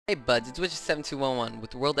Hey buds, it's Witch7211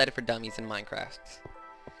 with WorldEdit for Dummies in Minecraft.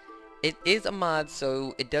 It is a mod,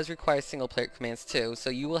 so it does require single player commands too, so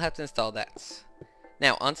you will have to install that.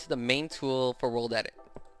 Now, onto the main tool for WorldEdit.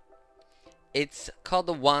 It's called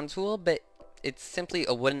the wand tool, but it's simply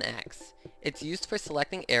a wooden axe. It's used for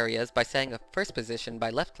selecting areas by setting a first position by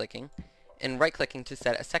left clicking, and right clicking to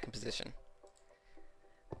set a second position.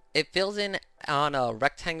 It fills in on a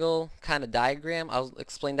rectangle kind of diagram. I'll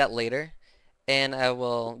explain that later. And I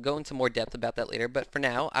will go into more depth about that later, but for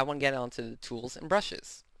now, I want to get onto the tools and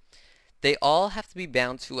brushes. They all have to be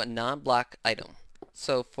bound to a non-block item.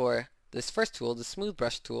 So for this first tool, the smooth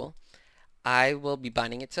brush tool, I will be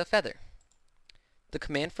binding it to a feather. The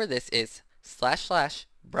command for this is //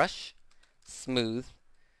 brush smooth,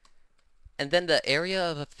 and then the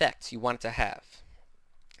area of effect you want it to have.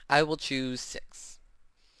 I will choose 6.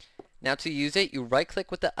 Now to use it, you right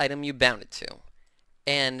click with the item you bound it to.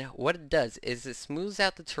 And what it does is it smooths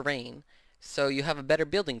out the terrain so you have a better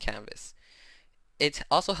building canvas. It's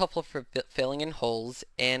also helpful for filling in holes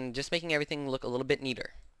and just making everything look a little bit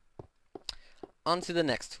neater. On to the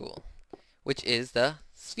next tool, which is the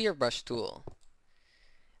sphere brush tool.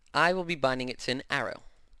 I will be binding it to an arrow.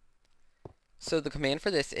 So the command for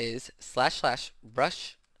this is //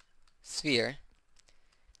 brush sphere,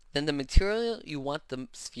 then the material you want the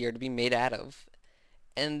sphere to be made out of,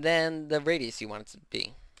 and then the radius you want it to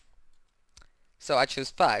be. So I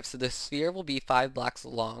chose 5, so the sphere will be 5 blocks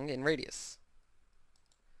long in radius.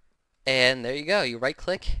 And there you go, you right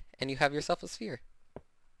click and you have yourself a sphere.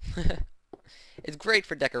 It's great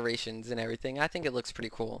for decorations and everything. I think it looks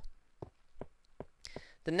pretty cool.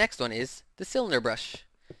 The next one is the cylinder brush.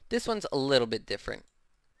 This one's a little bit different.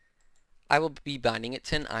 I will be binding it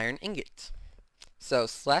to an iron ingot. So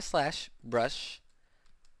 // brush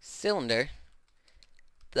cylinder,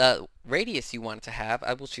 the radius you want it to have,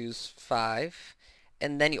 I will choose 5.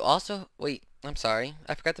 And then you also, wait, I'm sorry,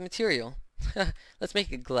 I forgot the material. Let's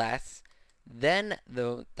make it glass, then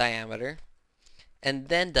the diameter, and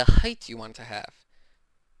then the height you want to have.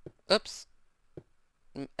 Oops.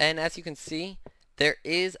 And as you can see, there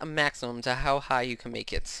is a maximum to how high you can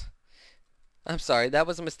make it. I'm sorry, that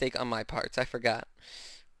was a mistake on my part, I forgot.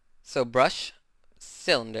 So brush,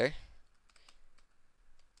 cylinder,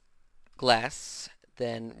 glass,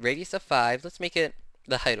 then radius of 5. Let's make it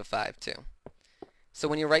the height of 5 too. So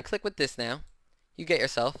when you right click with this now, you get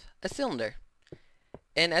yourself a cylinder.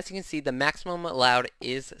 And as you can see, the maximum allowed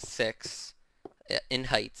is 6 in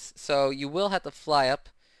heights. So you will have to fly up,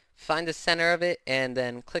 find the center of it, and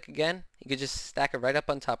then click again. You could just stack it right up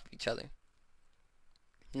on top of each other.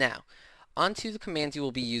 Now, onto the commands you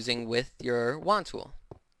will be using with your wand tool.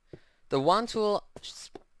 The wand tool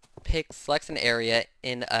selects an area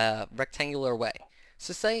in a rectangular way.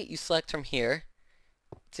 So say you select from here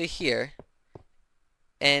to here,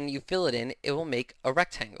 and you fill it in, it will make a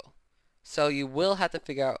rectangle. So you will have to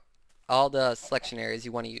figure out all the selection areas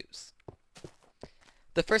you want to use.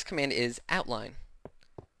 The first command is outline.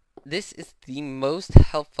 This is the most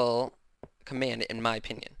helpful command in my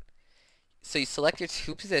opinion. So you select your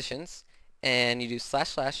 2 positions, and you do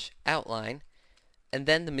 // outline, and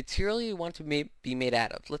then the material you want to be made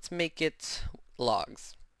out of. Let's make it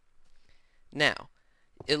logs. Now,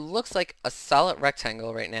 it looks like a solid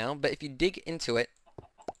rectangle right now, but if you dig into it,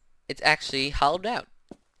 it's actually hollowed out.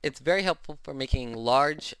 It's very helpful for making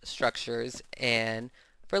large structures and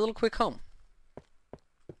for a little quick home.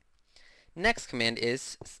 Next command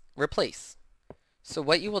is replace. So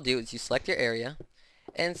what you will do is you select your area,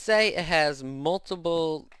 and say it has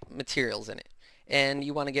multiple materials in it, and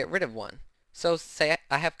you want to get rid of one. So say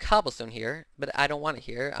I have cobblestone here, but I don't want it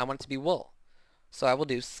here. I want it to be wool. So I will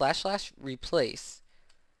do // replace,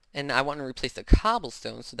 and I want to replace the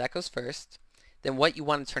cobblestone, so that goes first. Then what you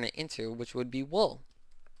want to turn it into, which would be wool.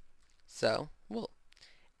 So wool.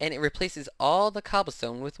 And it replaces all the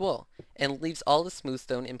cobblestone with wool, and leaves all the smooth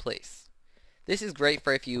stone in place. This is great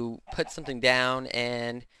for if you put something down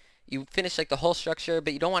and you finish like the whole structure,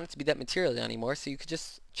 but you don't want it to be that material anymore, so you could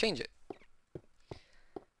just change it.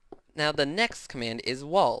 Now the next command is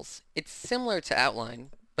walls. It's similar to outline,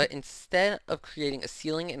 but instead of creating a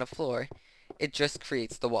ceiling and a floor, it just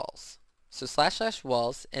creates the walls. So //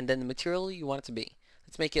 walls, and then the material you want it to be.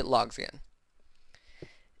 Let's make it logs again.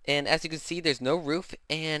 And as you can see, there's no roof,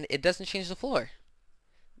 and it doesn't change the floor.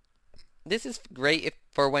 This is great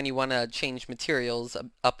for when you want to change materials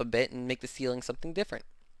up a bit and make the ceiling something different.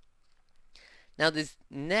 Now this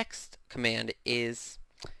next command is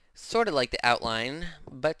sort of like the outline,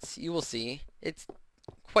 but you will see it's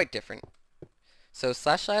quite different. So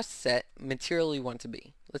 // set material you want to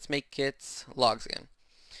be. Let's make it logs again.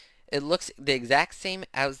 It looks the exact same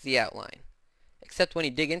as the outline, except when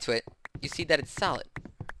you dig into it, you see that it's solid.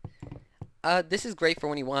 This is great for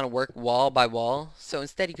when you want to work wall by wall, so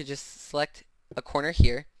instead you could just select a corner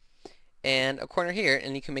here, and a corner here,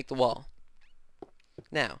 and you can make the wall.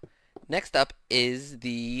 Now, next up is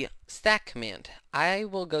the stack command. I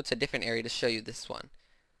will go to a different area to show you this one.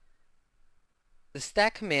 The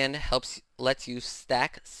stack command lets you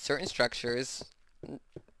stack certain structures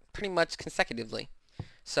pretty much consecutively.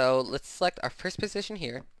 So let's select our first position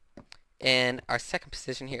here and our second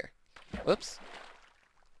position here. Whoops.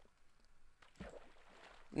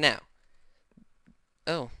 Now,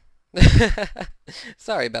 oh,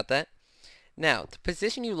 sorry about that. Now, the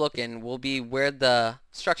position you look in will be where the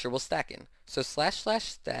structure will stack in. So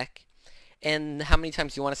 //stack, and how many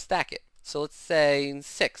times you want to stack it. So let's say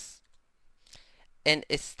 6. And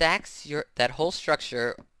it stacks that whole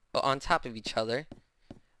structure on top of each other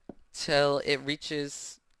till it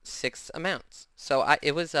reaches 6 amounts. So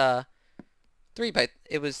it was 3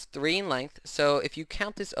 in length. So if you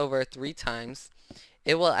count this over 3 times,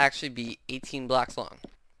 it will actually be 18 blocks long.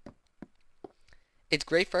 It's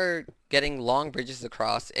great for getting long bridges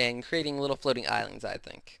across and creating little floating islands, I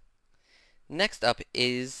think. Next up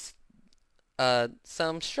is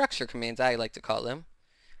some structure commands, I like to call them.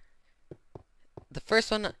 The first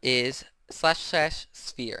one is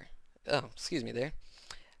 //sphere. Oh, excuse me there.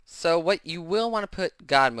 So what you will want to put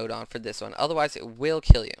God mode on for this one, otherwise it will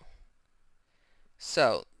kill you.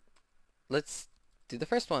 So let's do the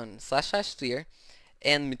first one, //sphere,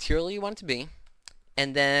 and the material you want it to be,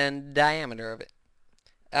 and then diameter of it.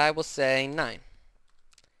 I will say 9.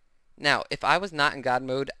 Now, if I was not in God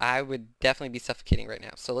mode, I would definitely be suffocating right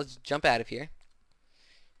now. So let's jump out of here.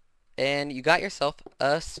 And you got yourself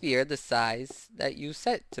a sphere the size that you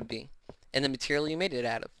set it to be, and the material you made it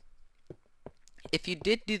out of. If you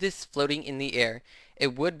did do this floating in the air,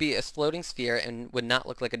 it would be a floating sphere and would not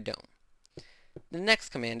look like a dome. The next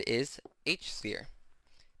command is hsphere.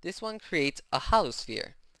 This one creates a hollow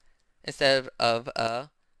sphere instead of a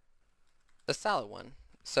solid one.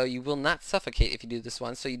 So you will not suffocate if you do this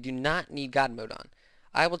one, so you do not need God mode on.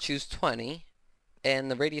 I will choose 20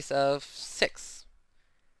 and the radius of 6.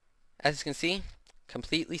 As you can see,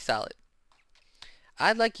 completely solid.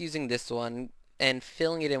 I like using this one and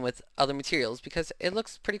filling it in with other materials because it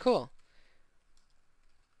looks pretty cool.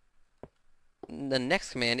 The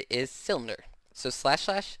next command is cylinder. So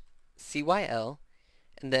 //cyl,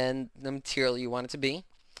 and then the material you want it to be,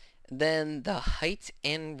 and then the height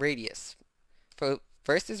and radius.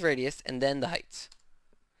 First is radius and then the height.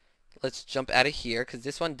 Let's jump out of here because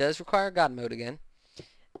this one does require God mode again.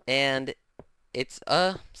 And it's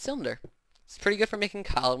a cylinder. It's pretty good for making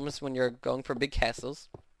columns when you're going for big castles.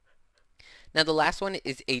 Now the last one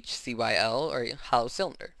is HCYL, or hollow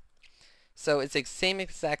cylinder. So it's the same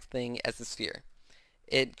exact thing as the sphere.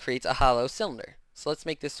 It creates a hollow cylinder. So let's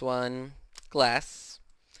make this one glass,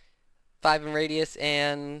 5 in radius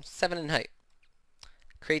and 7 in height.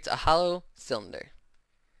 Creates a hollow cylinder.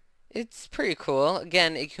 It's pretty cool.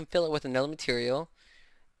 Again, you can fill it with another material,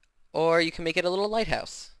 or you can make it a little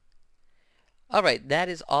lighthouse. Alright, that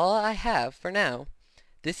is all I have for now.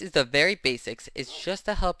 This is the very basics. It's just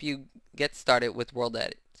to help you get started with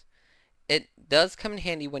WorldEdit. It does come in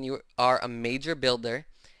handy when you are a major builder,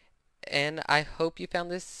 and I hope you found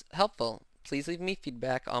this helpful. Please leave me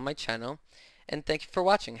feedback on my channel, and thank you for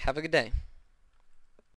watching. Have a good day.